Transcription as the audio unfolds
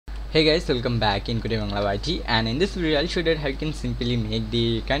Hey guys, welcome back in Bangla YT, and in this video I'll show you how you can simply make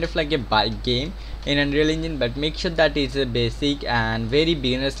the kind of like a bike game in Unreal Engine, but make sure that it's a basic and very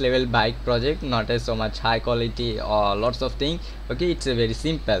beginners level bike project, not as so much high quality or lots of things. Okay, it's a very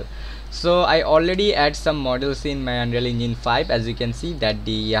simple. So I already add some models in my Unreal Engine 5, as you can see that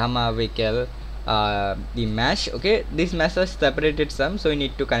the Yamaha vehicle, the mesh. Okay, this mesh is separated some, so you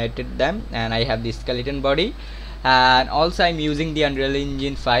need to connect it them, and I have the skeleton body. And also I'm using the Unreal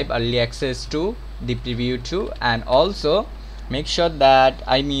Engine 5 early access to the preview too, and also make sure that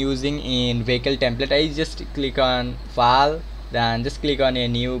I'm using in vehicle template. I just click on file, then just click on a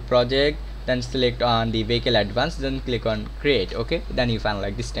new project, then select on the vehicle advanced, then click on create. Okay, then you find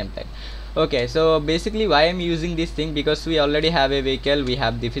like this template. Okay, so basically why I'm using this thing, because we already have a vehicle, we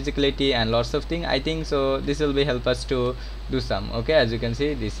have the physicality and lots of things. I think so this will be help us to do some. Okay, as you can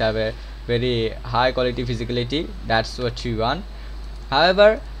see, this have a very high quality physicality, that's what you want.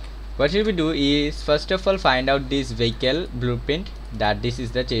 However, what you will do is first of all find out this vehicle blueprint, that this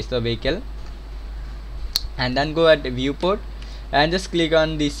is the chaser vehicle, and then go at the viewport and just click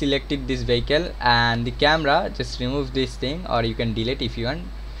on the selected this vehicle, and the camera just remove this thing, or you can delete if you want.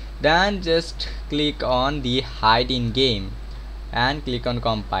 Then just click on the hide in game and click on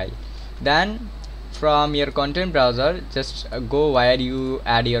compile. Then from your content browser just go where you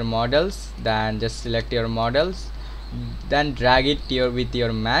add your models, then just select your models, then drag it with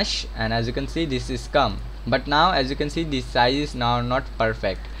your mesh, and as you can see this is come. But now as you can see this size is now not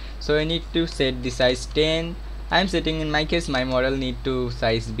perfect, so you need to set the size 10. I'm setting, in my case my model need to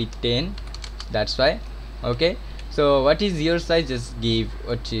size be 10, that's why. Okay, so what is your size, just give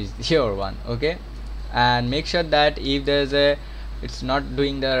what is your one. Okay, and make sure that if there's a it's not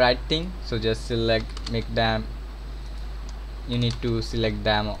doing the right thing, so just select, make them, you need to select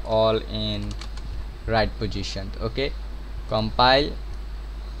them all in right position. Okay, compile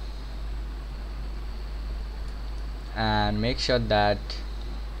and make sure that,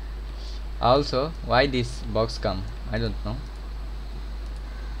 also why this box come, I don't know.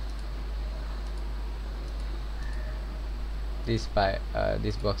 This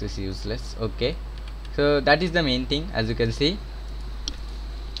box is useless. Okay, so that is the main thing, as you can see.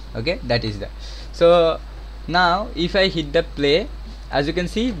 Okay, that is the, so now if I hit the play, as you can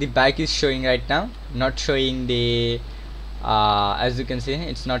see the bike is showing right now, not showing the as you can see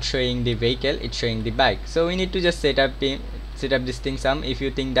it's not showing the vehicle, it's showing the bike. So we need to just set up this thing some. If you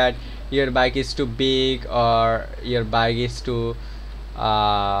think that your bike is too big, or your bike is too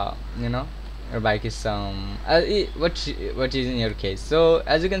you know, your bike is some what is in your case. So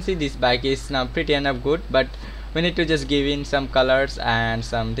as you can see this bike is now pretty enough good, but we need to just give in some colors and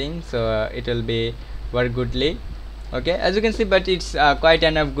something, so it will be work goodly. Okay, as you can see, but it's quite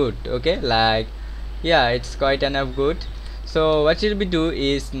enough good. Okay, like yeah, it's quite enough good. So what you'll be do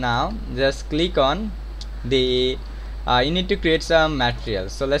is now just click on the you need to create some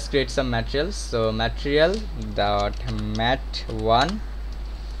materials. So let's create some materials. So material dot mat 1,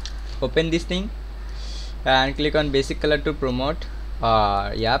 open this thing and click on basic color to promote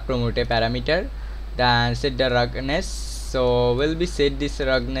promote a parameter, then set the ruggedness. So we'll be set this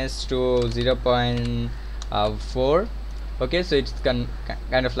ruggedness to 0.4. okay, so it's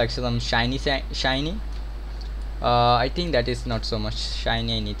kind of like some shiny. I think that is not so much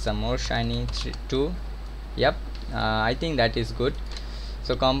shiny, I need some more shiny too. Yep, I think that is good.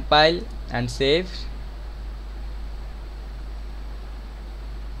 So compile and save.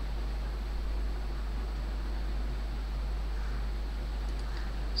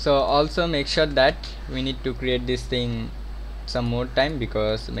 So also make sure that we need to create this thing some more time,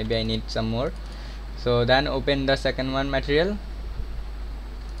 because maybe I need some more. So then open the second one, material.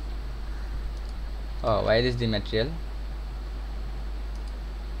 Oh, where is the material?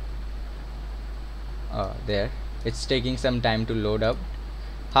 Oh, there, it's taking some time to load up.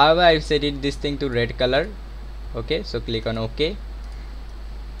 However, I've set it this thing to red color. Okay, so click on OK,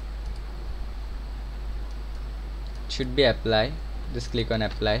 should be apply. Just click on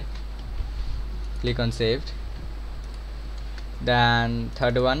apply, click on saved. Then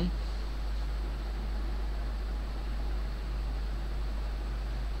third one,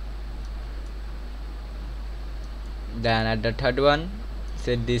 then at the third one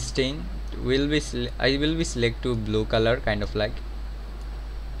set this thing will be I will be select to blue color, kind of like,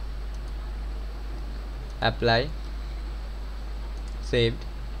 apply, saved.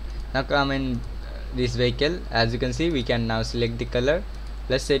 Now come in this vehicle, as you can see we can now select the color.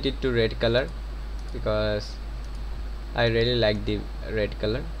 Let's set it to red color, because I really like the red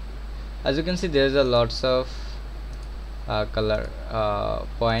color. As you can see there's a lots of color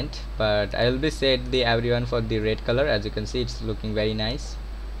point, but I will be set the everyone for the red color. As you can see it's looking very nice.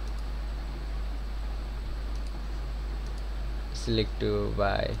 select to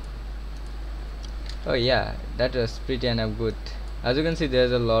by. Oh yeah, that was pretty enough good. As you can see,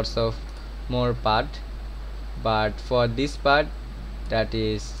 there's a lots of more part, but for this part that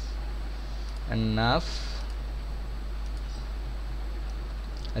is enough.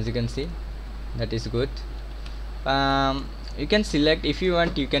 As you can see, that is good. You can select, if you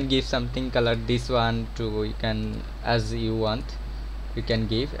want you can give something color, this one to, you can as you want, you can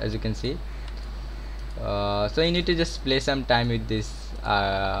give. As you can see, so you need to just play some time with this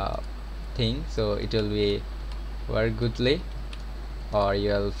thing, so it will be work goodly, or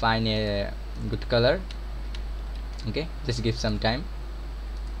you'll find a good color. Okay, just give some time.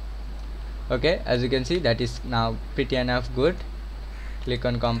 Okay, as you can see, that is now pretty enough good. Click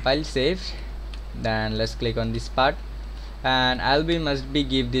on compile, save. Then let's click on this part, and must be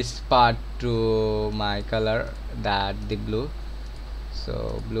give this part to my color, that the blue.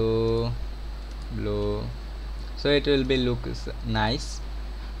 So blue, so it will be looks nice.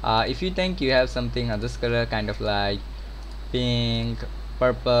 If you think you have something others color, kind of like pink,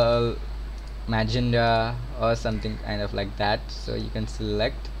 purple, magenta, or something kind of like that, so you can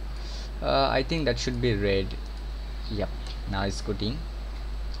select. I think that should be red. Yep, now it's cooking.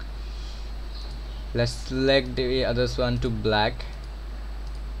 Let's select the others one to black.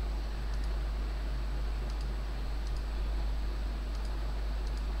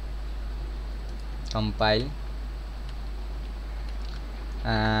 Compile,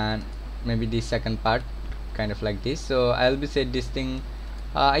 and maybe the second part kind of like this. So I'll be set this thing.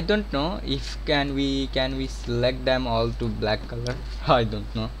 I don't know if can we select them all to black color. I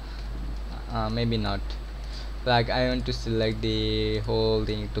don't know, maybe not. Like I want to select the whole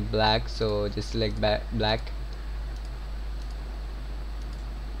thing to black, so just select black,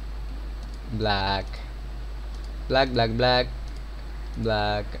 black.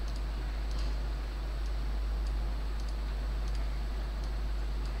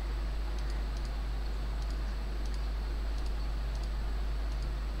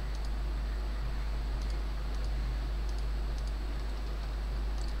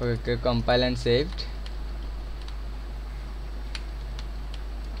 Okay, compile and saved.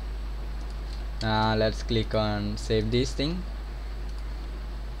 Now let's click on save this thing.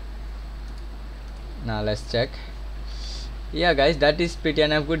 Now let's check. Yeah guys, that is pretty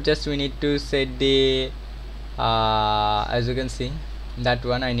enough good. Just we need to set the as you can see, that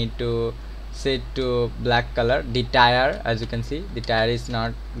one I need to set to black color. The tire, as you can see, the tire is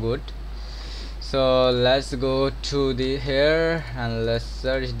not good. So let's go to the here and let's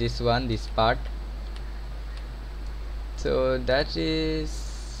search this one, this part. So that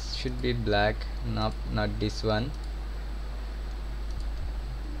is should be black. Nope, not this one.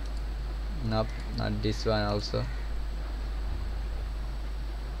 Nope, not this one also.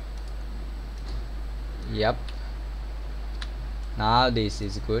 Yep, now this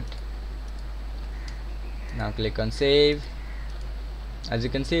is good. Now click on save. As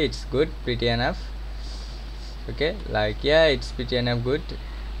you can see, it's good, pretty enough. Okay, like yeah, it's pretty enough good.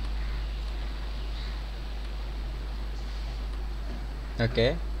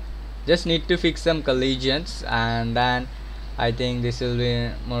 Okay, just need to fix some collisions, and then I think this will be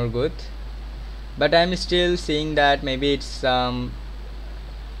more good. But I'm still seeing that maybe it's some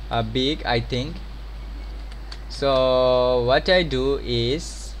big, I think. So what I do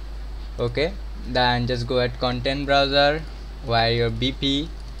is, okay, then just go at content browser via your BP,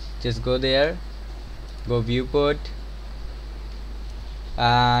 just go there, go viewport,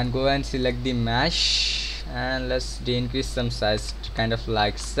 and go and select the mesh, and let's increase some size, kind of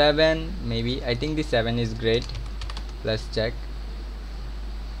like 7 maybe. I think the 7 is great. Let's check.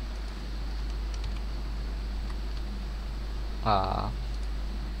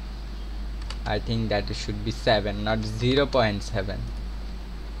 I think that it should be 7, not 0.7.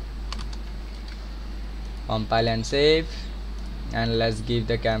 Compile and save, and let's give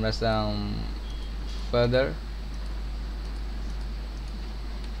the camera some further.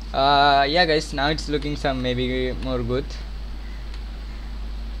 Yeah guys, now it's looking some maybe more good.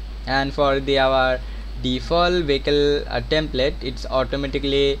 And for the our default vehicle template, it's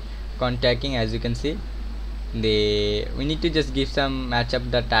automatically contacting. As you can see, we need to just give some match up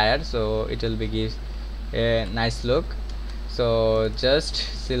the tire, so it will be give a nice look. So just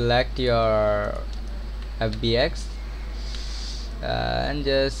select your FBX and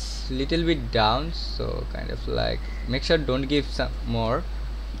just little bit down, so kind of like make sure don't give some more,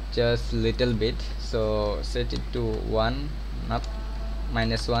 just little bit. So set it to 1, not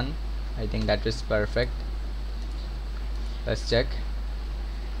 -1. I think that is perfect. Let's check.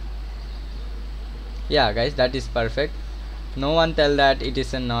 Yeah guys, that is perfect. No one tell that it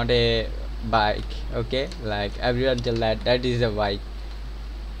is not a bike. Okay, like everyone tell that is a bike.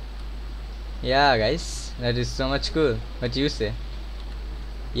 Yeah guys, that is so much cool. What you say?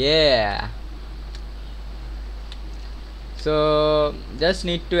 Yeah. So just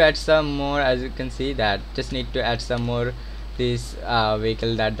need to add some more, as you can see that just need to add some more this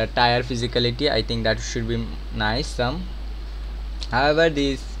vehicle, that the tire physicality, I think that should be nice some. However,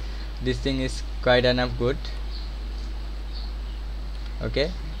 this thing is quite enough good.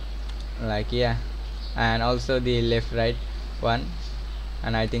 Okay, like yeah, and also the left right one,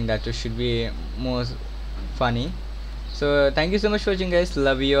 and I think that should be more funny. So thank you so much for watching guys,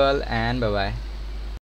 love you all and bye bye.